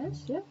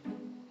 S, yeah.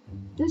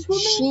 This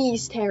woman?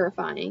 She's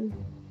terrifying.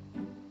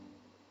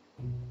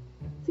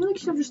 I feel like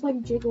she'll just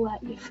like jiggle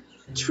at you.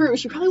 True,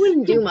 she probably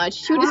wouldn't do much.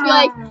 She would just be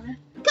like,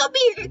 come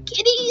here,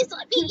 kitties,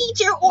 let me eat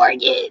your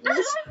organs.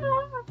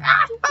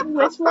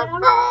 Which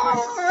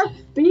one?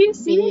 B,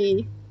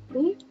 C?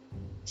 B?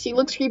 She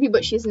looks creepy,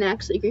 but she isn't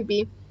actually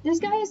creepy. This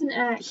guy is an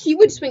X. He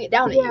would swing it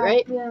down at you,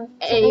 right? Yeah.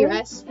 A or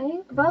S?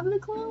 A? Above the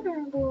clown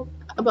or below?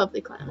 Above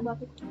the clown. Above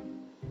the clown.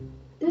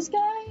 This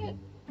guy,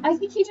 I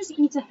think he just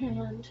eats a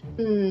hand.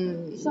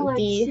 So like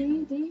D.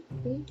 C, D,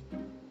 B.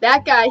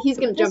 That guy, he's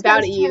gonna jump out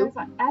at you.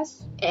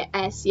 S?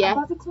 S, yeah.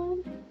 Above the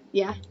clown?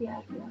 Yeah.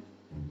 Yeah.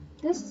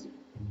 This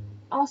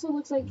also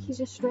looks like he's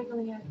just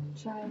strangling a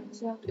child,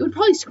 so. It would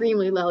probably scream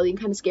really loud and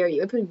kind of scare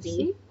you. I'd put a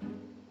B.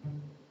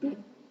 C?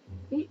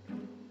 B?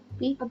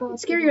 B? Above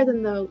It's scarier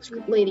than the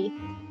lady.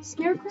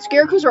 Scarecrow?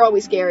 Scarecrows are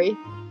always scary.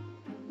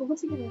 But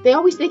what's he gonna do?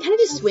 They kind of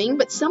just swing,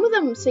 but some of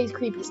them say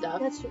creepy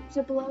stuff. That's true.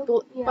 So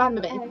below? Yeah, Bottom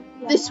of it. okay,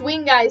 yeah. The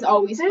swing guy is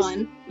always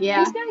fun.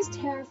 Yeah. This guy's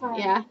terrifying.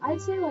 Yeah. I'd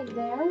say like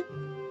there.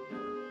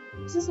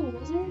 Is this a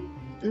wizard?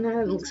 No, that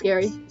doesn't look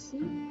scary. C?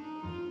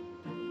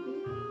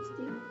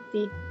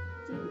 D.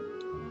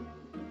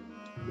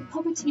 The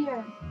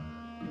puppeteer.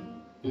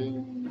 D. I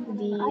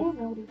don't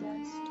know what he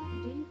does.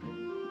 D?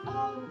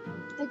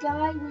 The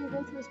guy where you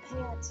go through his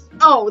pants.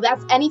 Oh,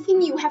 that's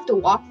anything you have to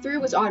walk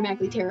through is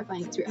automatically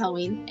terrifying in Spirit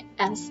Halloween.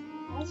 S.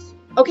 S?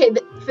 Okay,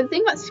 the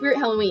thing about Spirit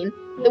Halloween,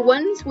 the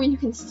ones where you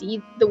can see,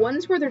 the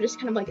ones where they're just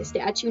kind of like a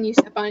statue and you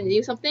step on it and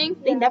do something,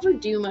 they never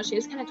do much. They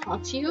just kind of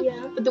talk to you.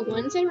 Yeah. But the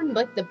ones that are in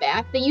like the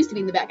back, they used to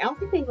be in the back. I don't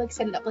think they like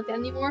set it up like that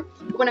anymore.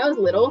 But when I was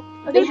little,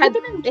 They had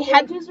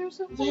cages or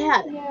something?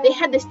 Yeah, they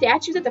had the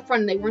statues at the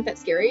front and they weren't that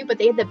scary, but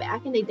they had the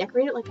back and they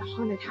decorated like a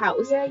haunted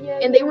house.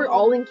 And they were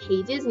all in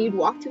cages and you'd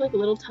walk through like a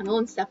little tunnel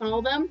and step on all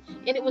of them,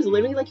 and it was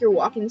literally like you're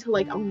walking to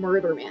like a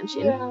murder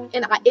mansion. Yeah.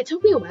 And it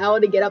took me a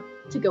while to get up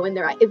to go in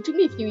there. It took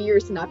me a few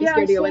years to not be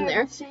scared to go in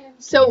there.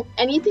 So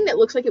anything that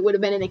looks like it would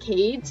have been in a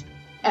cage,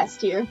 S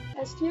tier.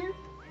 S tier?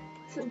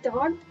 It's a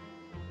dog?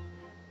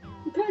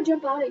 He'd probably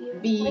jump out at you.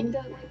 B. Like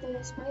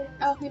the spider.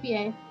 Oh, maybe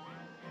A.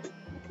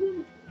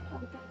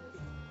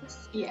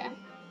 Yeah.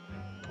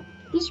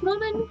 This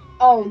woman,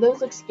 Oh,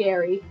 those look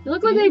scary. they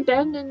look like they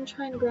bend and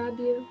try and grab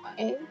you.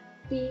 A.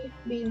 B.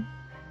 B.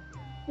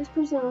 This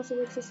person also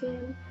looks the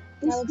same.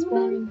 That This looks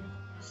woman, boring.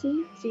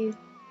 C. C.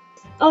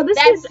 Oh, this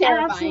That's is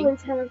terrifying. absolutely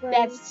terrifying.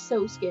 That's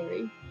so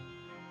scary.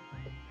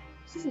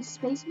 Is this a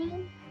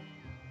spaceman?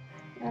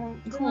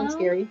 It's not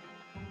scary.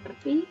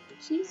 B,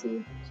 C,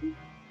 See.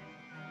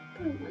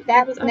 Good.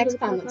 That was under next the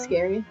clown looks profile.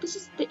 scary. This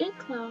is the it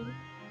clown.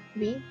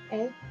 B,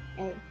 A,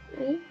 A.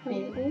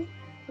 A.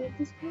 Like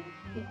this clown?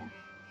 Yeah.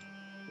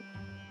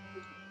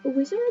 A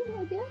wizard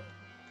again?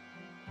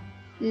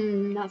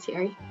 Not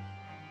scary.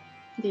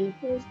 D.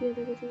 Where's the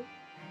other wizard?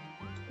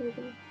 There we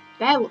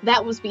go.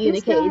 That was be in a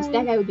This cage. guy.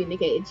 That guy would be in a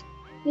cage.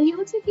 Yeah, he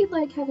looks like he'd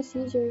like have a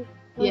seizure.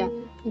 Yeah.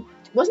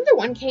 Wasn't there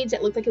one cage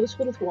that looked like it was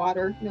filled with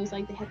water? And it was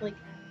like they had like,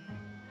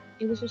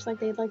 it was just like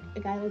they had like a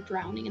guy like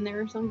drowning in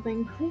there or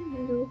something. I have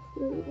no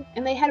clue.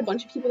 And they had a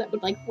bunch of people that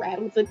would like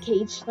rattle the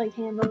cage like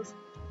handles.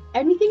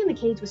 Everything in the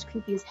cage was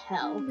creepy as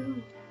hell. No.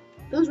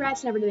 Those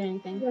rats never did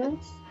anything.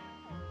 Rats?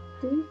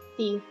 D?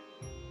 D.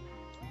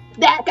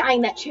 That guy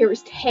in that chair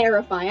was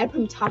terrifying. I'd put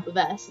him top of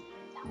S.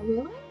 Oh,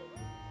 really?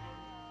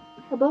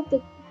 Above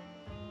the.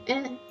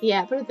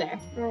 Yeah, put it there.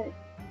 Alright.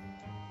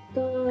 It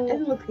The.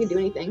 doesn't look like he can do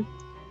anything.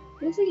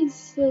 Looks like he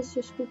says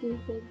a spooky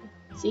thing.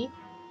 C?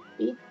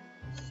 B?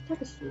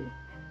 Type of C.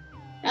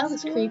 That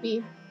looks Yeah.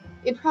 creepy.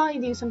 It'd probably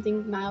do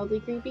something mildly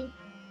creepy.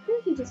 I feel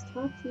like he just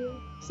talked to you.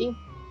 See?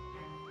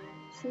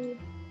 C.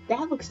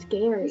 That looks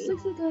scary. This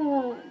looks like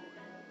a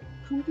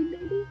pumpkin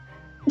baby.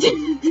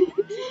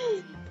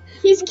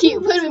 He's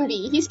cute. Put him in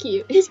B. He's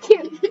cute. He's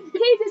cute.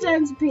 He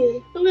deserves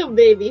B. A little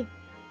baby.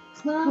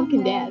 Clown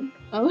Pumpkin man.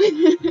 dad. Oh.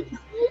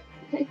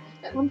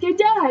 Pumpkin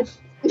dad.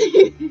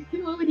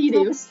 What would he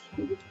do?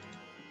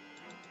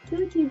 I feel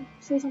like he'd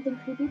say something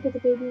creepy, but the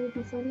baby would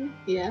be funny.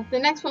 Yeah. The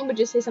next one would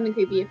just say something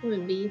creepy. Put him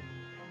in B.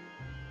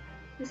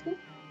 This good?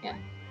 Yeah.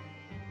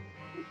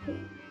 Okay.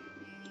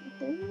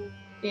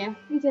 Yeah.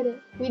 We did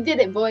it. We did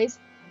it, boys.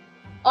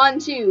 On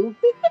to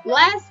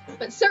last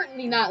but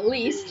certainly not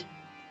least.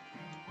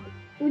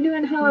 We're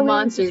doing Halloween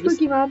Monsters.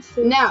 spooky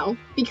monsters. Now,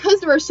 because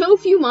there are so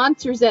few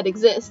monsters that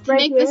exist, to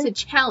Right make this here. a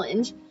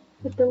challenge,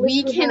 With the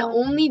we list can on.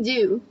 only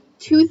do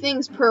 2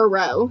 things per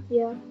row.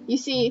 Yeah. You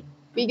see,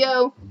 we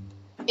go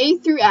A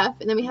through F,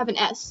 and then we have an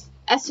S.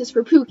 S is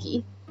for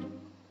Pookie.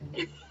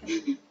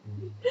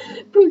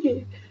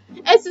 Pookie.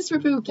 S is for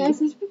Pookie.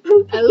 This is for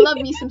Pookie. I love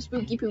me some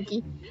spooky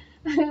Pookie.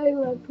 I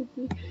love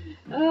Pookie.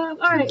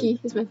 Alright.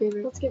 Pookie is my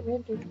favorite. Let's get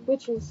random.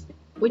 Witches.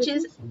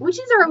 Witches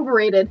are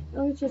overrated.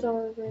 Witches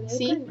are overrated.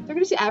 See, they're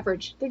gonna say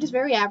average. They're just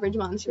very average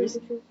monsters.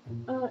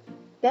 Devils,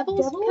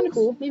 Devils? kind of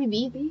cool. Maybe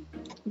B. B.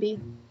 B.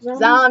 Zombies.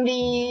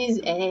 Zombies,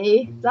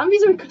 A.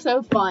 Zombies are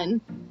so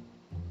fun.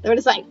 They're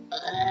just like.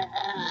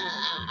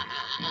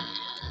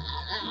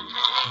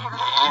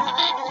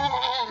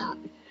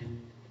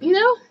 You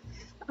know?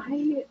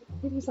 I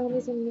think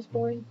zombies are the most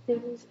boring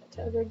things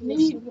to ever exist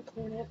Maybe- on the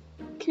planet.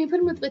 Can we put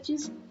them with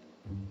witches?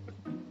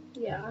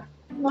 Yeah.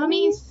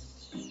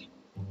 Mummies.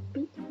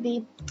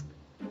 B.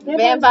 Vampires.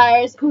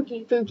 Vampires.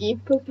 Pookie. Pookie.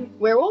 Pookie.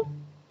 Werewolf?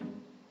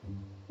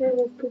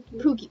 Werewolf. Pookie.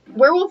 Pookie.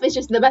 Werewolf is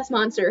just the best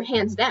monster,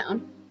 hands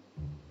down.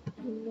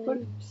 And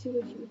then see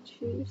what you would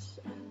choose.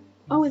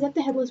 Oh, is that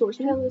the Headless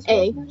Horseman? Headless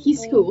A. Horseman?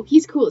 He's A. cool.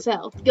 He's cool as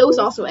hell. Ghosts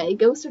also A.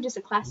 Ghosts are just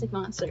a classic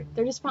monster.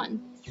 They're just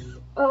fun.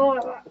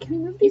 Can we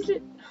move these? I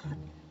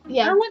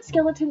Yeah. want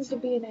skeletons to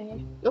be an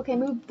A. Okay,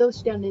 move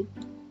those down to.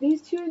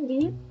 These two in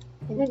D,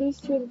 and then these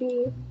two in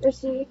B or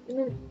C, and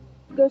then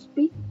ghost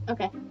B,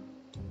 Okay.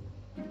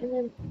 and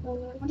then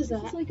What is this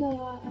that? is like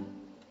a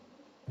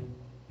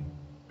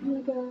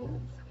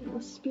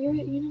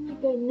spirit, you know,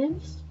 like the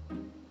nymphs.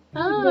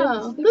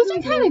 Oh, They're those are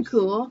called kind of nymphs.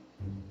 cool.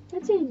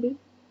 That's A and B.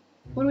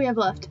 What do we have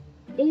left?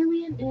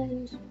 Alien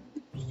and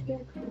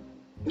scarecrow.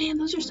 Man,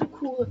 those are so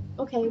cool.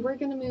 Okay, we're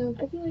gonna move.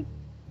 I feel like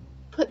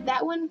Put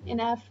that one in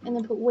F, and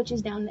then put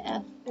witches down to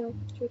F,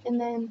 and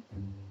then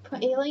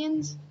put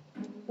aliens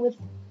with.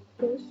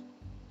 ghost.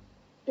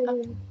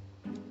 Alien.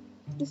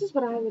 This is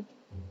what I would.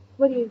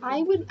 What do you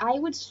think? I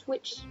would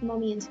switch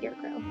mummy and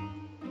scarecrow.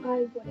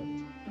 I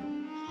wouldn't.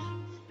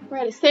 We're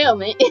at a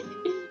stalemate.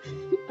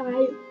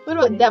 I. What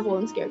about devil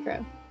and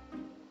scarecrow?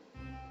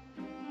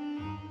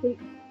 What do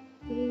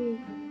you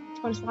mean?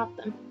 Just want to swap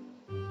them.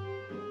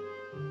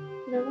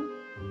 No.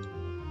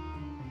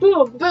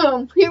 Boom.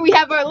 Boom! Here we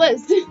have our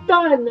list.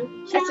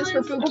 Done. That's just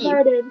for Challenge Pookie.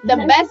 averted. The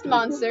That's best for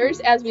monsters,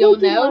 as we all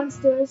Pookie know,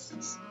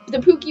 monsters. the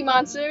Pookie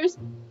monsters.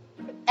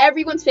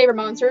 Everyone's favorite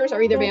monsters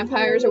are either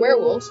vampires or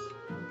werewolves.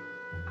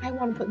 I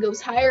want to put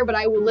ghosts higher, but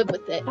I will live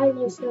with it. I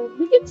will say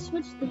we can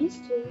switch these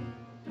two.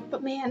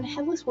 But man,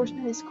 Headless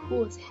Horseman is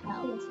cool as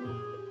hell.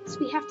 So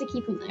we have to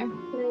keep him there.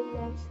 But I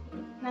love.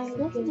 Nice.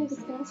 Those are the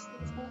best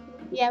things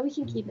happening. Yeah, we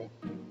can keep it.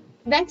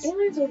 Next,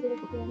 Aliens are really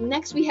cool.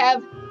 next we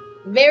have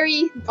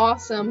very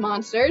awesome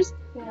monsters.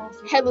 They're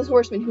awesome. Headless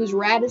Horseman, who's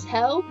rad as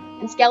hell,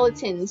 and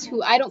skeletons,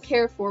 who I don't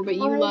care for, but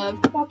you I love.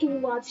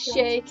 fucking watch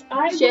Shake,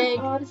 I would shake,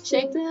 honestly-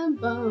 shake them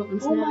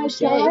bones Oh now. my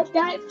Shake, god,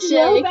 that shake,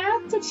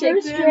 throwback to shake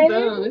first them grade.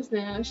 bones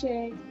now.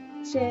 Shake,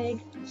 shake,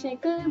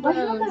 shake them I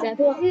have bones that at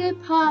the book.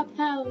 hip hop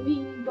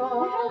Halloween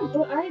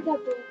ball. I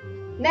got the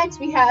Next,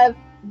 we have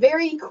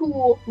very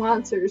cool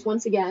monsters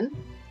once again,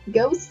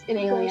 ghosts and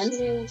aliens.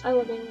 aliens. I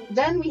love aliens.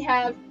 Then we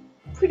have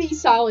pretty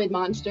solid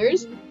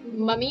monsters,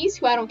 mummies,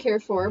 who I don't care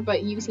for,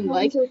 but you seem to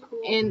like. Mummies are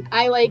cool. And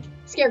I like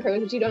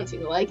scarecrows, which you don't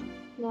seem to like.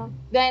 No.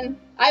 Then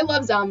I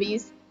love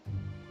zombies,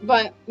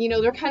 but you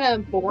know they're kind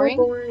of boring.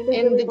 They're boring. They're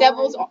And really the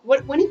devil's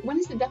boring. when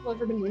has the devil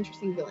ever been an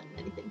interesting villain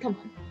in anything? Come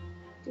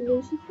on.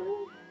 Lucifer?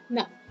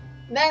 No.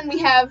 Then we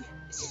have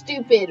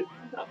stupid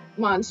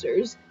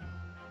monsters.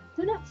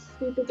 They're not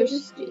stupid. They're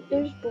Just stupid.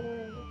 They're just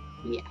boring.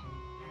 Yeah.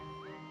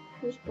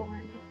 They're just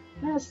boring.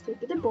 They're not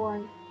stupid. They're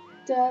boring.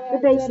 They're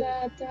basic.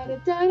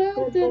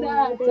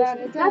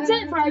 That's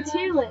it for our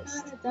tier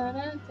list.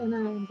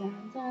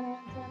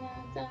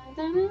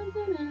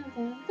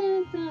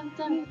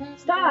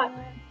 Stop.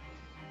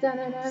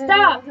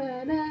 Stop.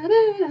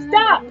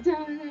 Stop.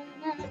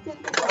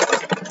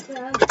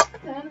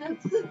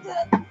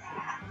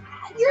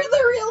 You're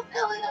the real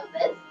villain of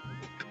this.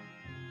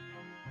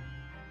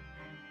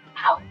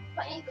 Ow,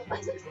 my ankle.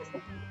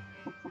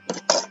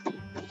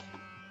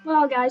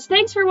 Well, guys,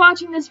 thanks for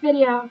watching this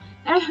video,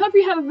 and I hope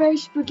you have a very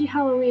spooky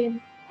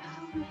Halloween.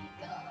 Oh my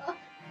god.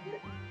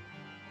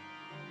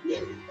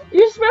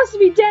 You're supposed to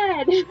be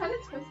dead. I'm kind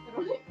of twisted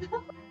right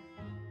now.